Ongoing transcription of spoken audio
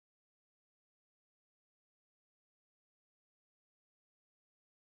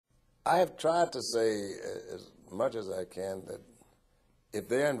I have tried to say as much as I can that if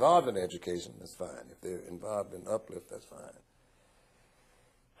they're involved in education, that's fine. If they're involved in uplift, that's fine.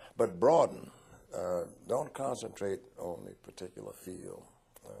 But broaden. Don't concentrate on a particular field.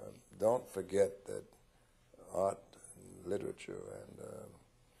 Don't forget that art, and literature,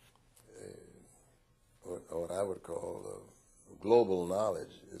 and what I would call global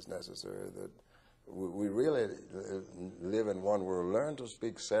knowledge is necessary. That we really live in one world. Learn to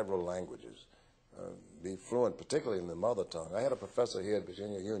speak several languages. Be fluent, particularly in the mother tongue. I had a professor here at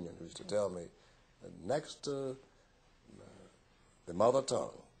Virginia Union who used to tell me that next to the mother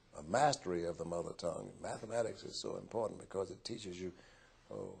tongue, a mastery of the mother tongue, mathematics is so important because it teaches you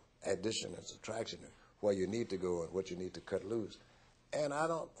addition and subtraction, where you need to go and what you need to cut loose. And I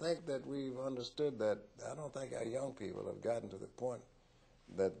don't think that we've understood that. I don't think our young people have gotten to the point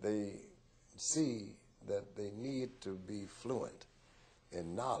that they see that they need to be fluent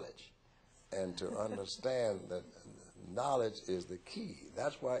in knowledge and to understand that knowledge is the key.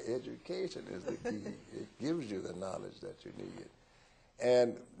 That's why education is the key. It gives you the knowledge that you need.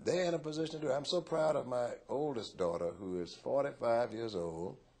 And they're in a position to do it. I'm so proud of my oldest daughter, who is 45 years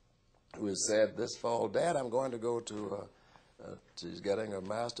old, who has said this fall, Dad, I'm going to go to, she's getting a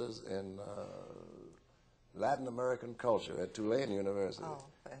master's in Latin American culture at Tulane University. Oh,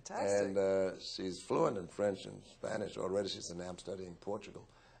 fantastic. And she's fluent in French and Spanish already. She's now studying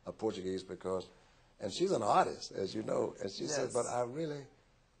Portuguese because, and she's an artist, as you know, and she said, but I really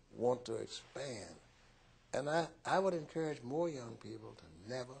want to expand. And I would encourage more young people to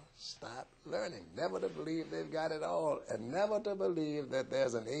never stop learning, never to believe they've got it all, and never to believe that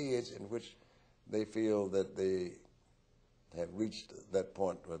there's an age in which they feel that they have reached that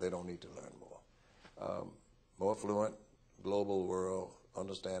point where they don't need to learn more. More fluent, global world,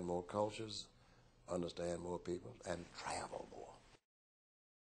 understand more cultures, understand more people, and travel.